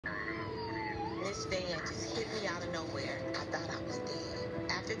this van just hit me out of nowhere. I thought I was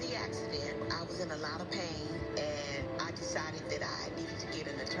dead. After the accident, I was in a lot of pain, and I decided that I needed to get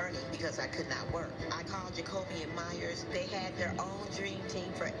an attorney because I could not work. I called Jacoby and Myers. They had their own dream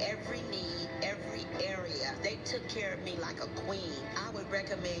team for every need, every area. They took care of me like a queen. I would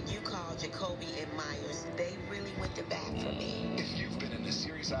recommend you call Jacoby and Myers. They really went to bat for me. If you've been in a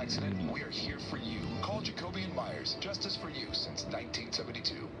serious accident, we are here for you. Call Jacoby and Myers. Justice for you since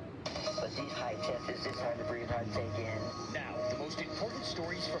 1972. But these high chests, it's just hard to breathe, hard to take in. Now, the most important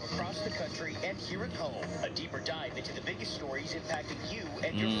stories from across the country and here at home. A deeper dive into the biggest stories impacting you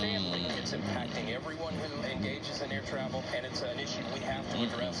and your family. It's impacting everyone who engages in air travel, and it's an issue we have to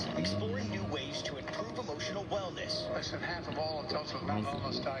address. Exploring new ways to improve emotional wellness. Less than half of all adults with mental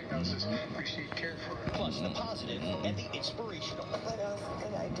illness diagnosis receive care for it. Plus the positive and the inspirational. What else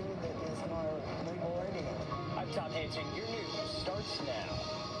can I do that is more rewarding? I'm Tom Hansen. Your news starts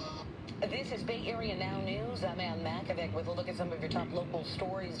now. This is Bay Area Now News. I'm Ann Makovic with a look at some of your top local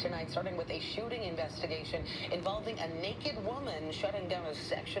stories tonight, starting with a shooting investigation involving a naked woman shutting down a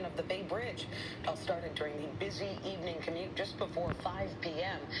section of the Bay Bridge. It all started during the busy evening commute just before 5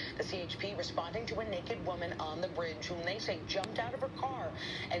 p.m. The CHP responding to a naked woman on the bridge whom they say jumped out of her car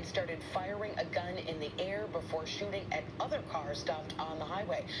and started firing a gun in the air before shooting at other cars stopped on the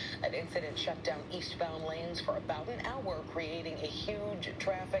highway. That incident shut down eastbound lanes for about an hour, creating a huge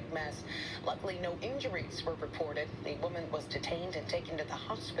traffic mess. Luckily, no injuries were reported. The woman was detained and taken to the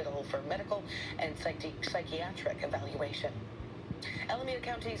hospital for medical and psychiatric evaluation. Alameda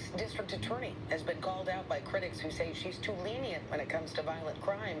County's district attorney has been called out by critics who say she's too lenient when it comes to violent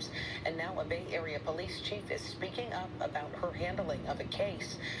crimes. And now a Bay Area police chief is speaking up about her handling of a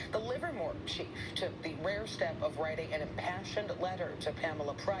case. The Livermore chief took the rare step of writing an impassioned letter to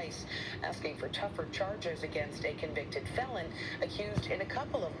Pamela Price, asking for tougher charges against a convicted felon accused in a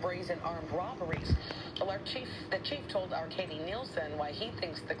couple of brazen armed robberies. Well, the chief told our Katie Nielsen why he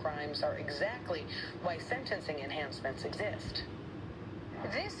thinks the crimes are exactly why sentencing enhancements exist.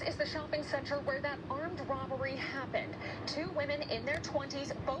 This is the shopping center where that armed robbery happened. Two women in their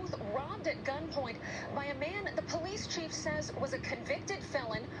 20s, both robbed at gunpoint by a man the police chief says was a convicted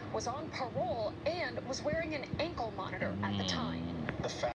felon, was on parole, and was wearing an ankle monitor at the time.